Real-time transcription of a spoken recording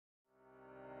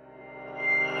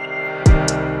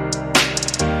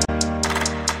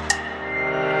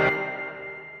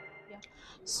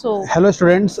So, Hello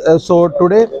students, so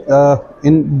today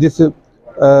in this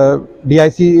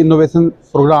DIC innovation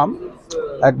program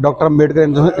at Dr.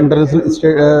 Ambedkar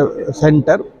International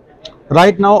Center,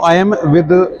 right now I am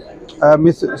with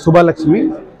Miss Subha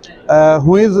Lakshmi,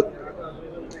 who is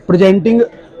presenting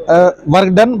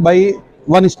work done by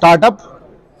one startup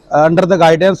under the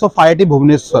guidance of IIT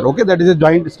Bhubaneswar. Okay, that is a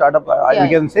joint startup, we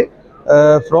can say,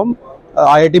 from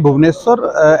IIT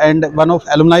Bhubaneswar and one of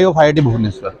alumni of IIT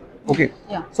Bhubaneswar. Okay.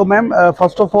 yeah. So, ma'am,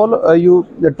 first of all, you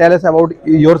tell us about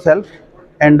yourself,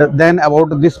 and then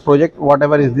about this project,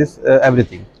 whatever is this,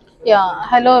 everything. Yeah,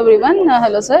 hello everyone.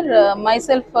 Hello sir.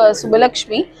 Myself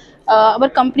Subbalakshmi. Our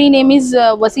company name is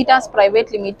Vasitas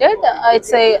Private Limited.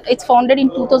 It's founded in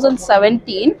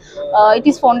 2017. It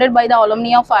is founded by the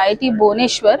alumni of IIT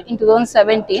Bhubaneswar in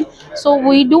 2017. So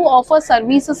we do offer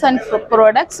services and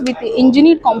products with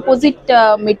engineered composite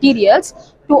materials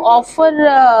to offer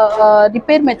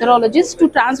repair methodologies to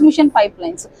transmission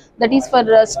pipelines. That is for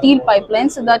steel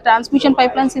pipelines. The transmission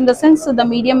pipelines, in the sense, the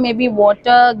medium may be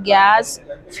water, gas,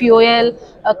 fuel,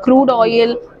 crude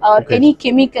oil, or any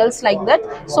chemicals like that.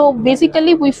 So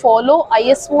basically we follow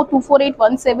ISO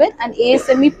 24817 and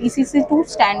ASME PCC2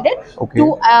 standard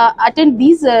to attend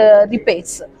these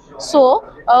repairs. So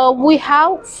we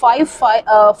have five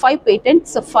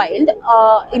patents filed.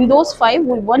 In those five,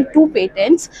 we won 2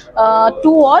 patents.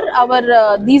 2 are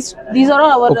our these are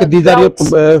all our these are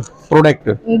your product.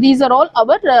 These are all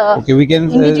our we can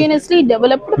indigenously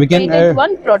developed patent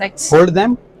one products. Hold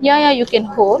them. Yeah, you can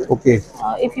hold. Okay.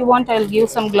 If you want, I'll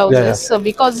give some gloves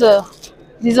because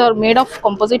these are made of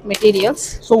composite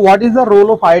materials. So, what is the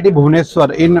role of IIT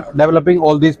Bhubaneswar in developing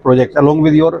all these projects along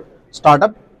with your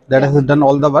startup that has done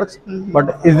all the works?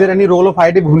 But is there any role of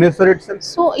IIT Bhubaneswar itself?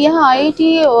 So, yeah,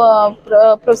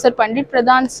 IIT Professor Pandit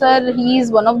Pradhan sir, he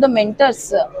is one of the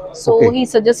mentors. So, he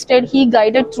suggested, he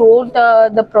guided throughout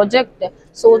the project.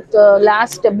 So,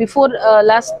 last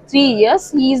 3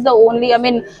 years, he is the only,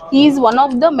 he is one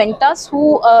of the mentors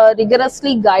who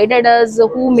rigorously guided us,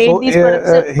 who made these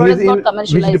products not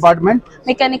commercialized. Which department?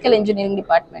 Mechanical engineering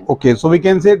department. Okay, so we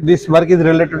can say this work is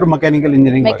related to mechanical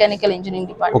engineering. Mechanical engineering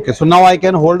department. Okay, so now I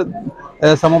can hold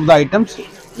some of the items.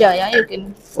 Yeah, you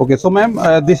can. Okay, so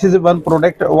ma'am, this is one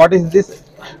product. What is this?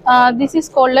 This is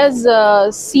called as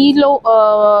CLO.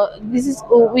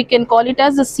 We can call it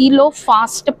as the CLO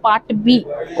Fast Part B.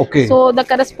 Okay. So the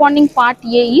corresponding Part A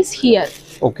is here.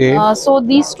 Okay. So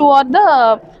these two are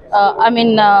the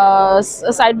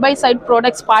side by side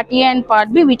products, Part A and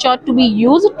Part B, which are to be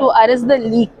used to arrest the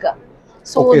leak.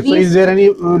 So, so is there any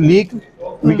leak?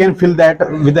 We can fill that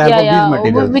with the help of these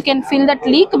materials. We can fill that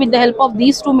leak with the help of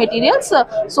these two materials.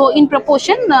 So in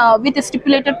proportion, with a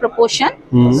stipulated proportion.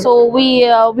 So we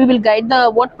will guide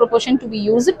what proportion to be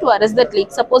used to arrest that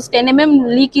leak. Suppose 10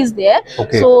 mm leak is there.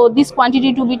 So this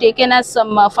quantity to be taken as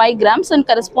some 5 grams, and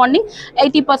corresponding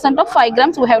 80% of 5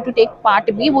 grams we have to take Part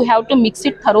B. We have to mix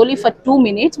it thoroughly for 2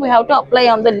 minutes. We have to apply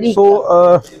on the leak.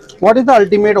 So what is the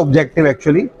ultimate objective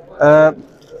actually?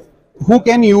 Who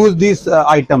can use these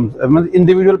items?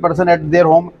 Individual person at their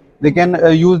home, they can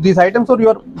use these items, or you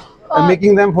are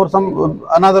making them for some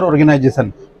another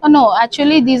organization? No,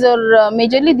 actually these are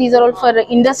majorly these are all for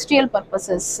industrial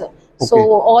purposes. So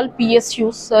all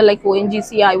PSUs like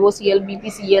ONGC, IOCL,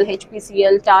 BPCL,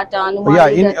 HPCL, Tata,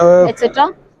 Numai,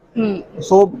 etc.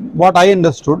 So what I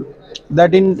understood,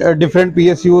 that in different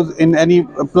PSUs, in any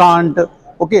plant,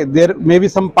 there may be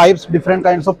some pipes, different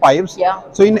kinds of pipes.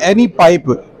 So in any pipe,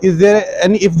 is there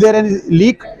any, if there is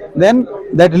leak, then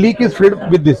that leak is filled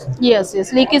with this. Yes,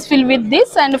 leak is filled with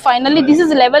this, and finally this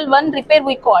is level 1 repair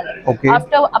we call.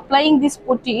 After applying this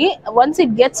putty, once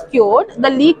it gets cured, the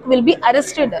leak will be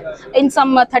arrested in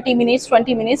some 30 minutes,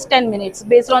 20 minutes, 10 minutes,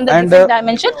 based on the different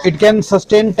dimension. It can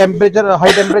sustain temperature,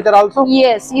 high temperature also?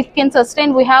 Yes, it can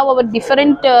sustain. We have our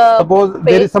different suppose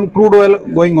there is some crude oil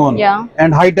going on,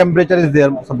 and high temperature is there,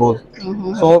 suppose.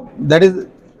 So that is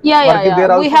we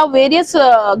have various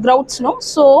grouts, no?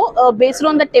 So based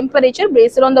on the temperature,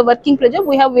 based on the working pressure,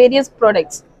 we have various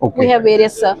products. We have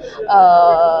various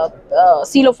CLO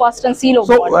Fast and CLO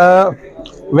Bond. So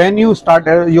when you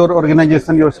started your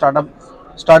organization, your startup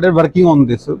started working on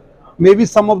this, maybe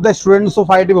some of the students of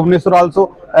IIT Bhubaneswar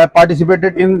also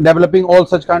participated in developing all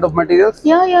such kind of materials?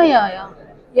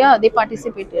 Yeah, they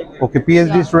participated. Okay,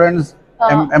 PhD students,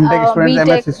 M.tech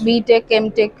students, B.tech,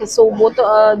 M.tech. So both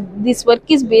this work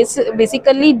is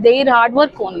basically their hard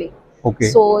work only.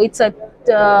 So it's a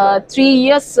 3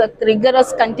 years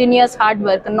rigorous, continuous hard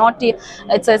work.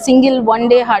 It's a single 1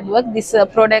 day hard work. This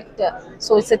product.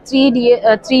 So it's a 3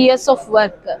 years of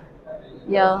work.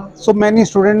 So many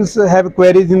students have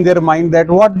queries in their mind that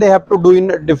what they have to do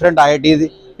in different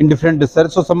IITs in different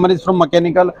research. So someone is from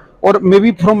mechanical or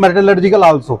maybe from metallurgical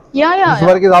also. Yeah. This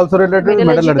work is also related to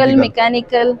metallurgical.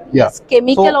 Mechanical, Yeah. yes,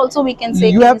 chemical So also we can say.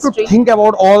 You chemistry. have to think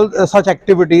about all such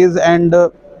activities and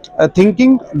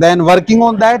thinking, then working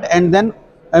on that, and then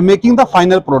making the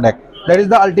final product. That is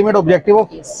the ultimate objective of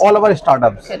all our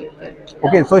startups. Correct.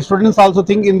 Okay, so students also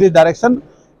think in this direction,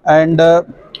 and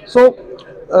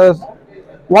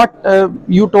what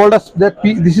you told us that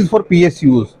this is for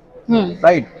PSUs,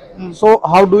 right? So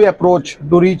how do we approach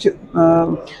to reach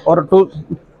or to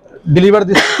deliver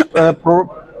this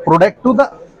product to the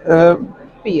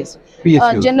PSU.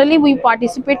 PSUs? Generally, we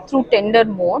participate through tender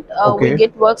mode. Okay. We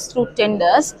get works through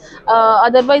tenders.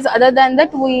 Otherwise, other than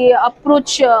that, we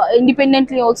approach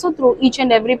independently also through each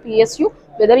and every PSU,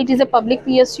 whether it is a public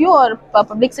PSU or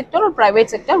public sector or private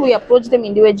sector. We approach them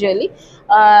individually,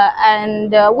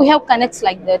 and we have connects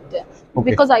like that. Okay.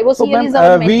 Because IOCL So, is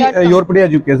our mentor. YourPedia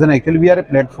Education, actually, we are a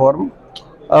platform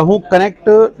who connect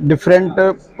different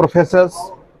professors,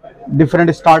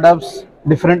 different startups,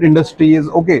 different industries.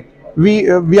 Okay,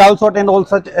 we also attend all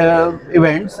such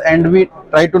events, and we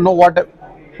try to know what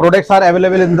products are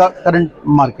available in the current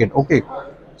market. Okay,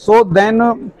 so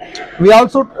then we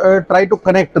also try to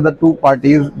connect the two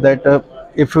parties, that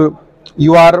if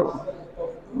you are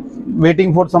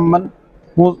waiting for someone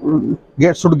who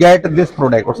should get this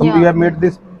product, or something, you have made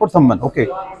this for someone, okay,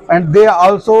 and they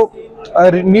also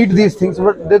need these things,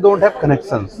 but they don't have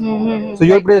connections. So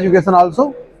YourPedia Education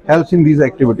also helps in these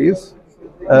activities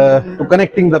to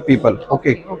connecting the people,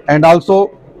 okay, and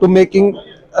also to making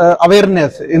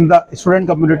awareness in the student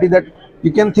community that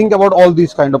you can think about all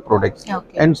these kind of products.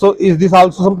 Okay. And so is this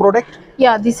also some product?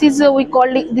 Yeah, this is we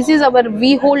call it, this is our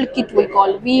V hold kit. We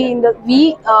call V, in the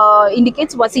V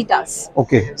indicates Vasitas.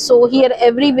 Okay. So here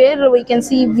everywhere we can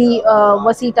see V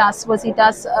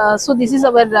Vasitas. So this is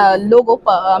our logo,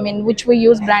 which we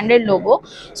use, branded logo.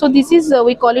 So this is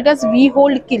we call it as V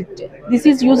hold kit. This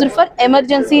is used for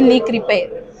emergency leak repair.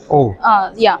 Oh.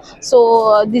 Yeah.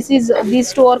 So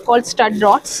these two are called stud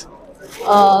rods.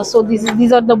 So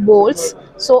these are the bolts.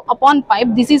 So upon pipe,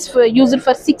 this is used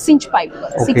for 6-inch pipe,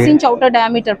 6-inch outer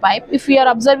diameter pipe. If we are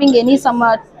observing any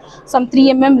some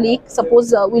 3 mm leak,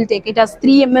 suppose we'll take it as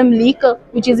 3 mm leak,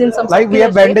 which is in some like we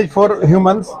have bandage for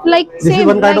humans, like this is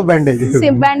one kind of bandage.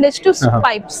 Same bandage to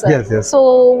pipes. Yes.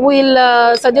 So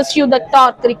we'll suggest you the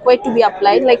torque required to be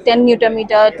applied, like 10 Newton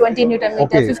meter, 20 Newton meter,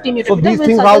 Okay. 50 Newton So meter. these We'll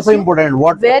things are suggest also you- important.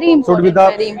 What very important, should be the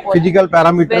very important. physical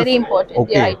parameters? Very important.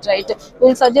 Okay. Yeah, right.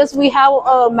 We'll suggest, we have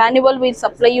a manual. We'll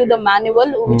supply you the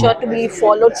manual, which are to be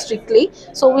followed strictly.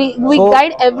 So we So-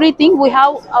 guide everything. We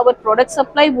have our product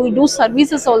supply. We do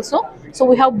services also. So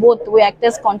we have both. We act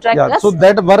as contractors. Yeah, so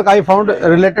that work I found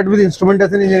related with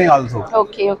instrumentation engineering also.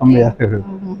 Okay.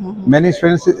 Many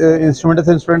students,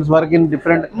 instrumentation students work in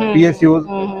different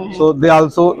PSUs, so they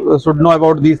also should know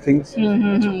about these things.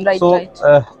 Right, So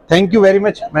right. thank you very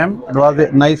much, ma'am. It was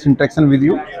a nice interaction with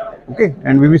you. Okay,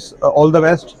 and we wish all the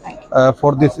best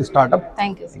for this startup.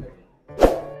 Thank you.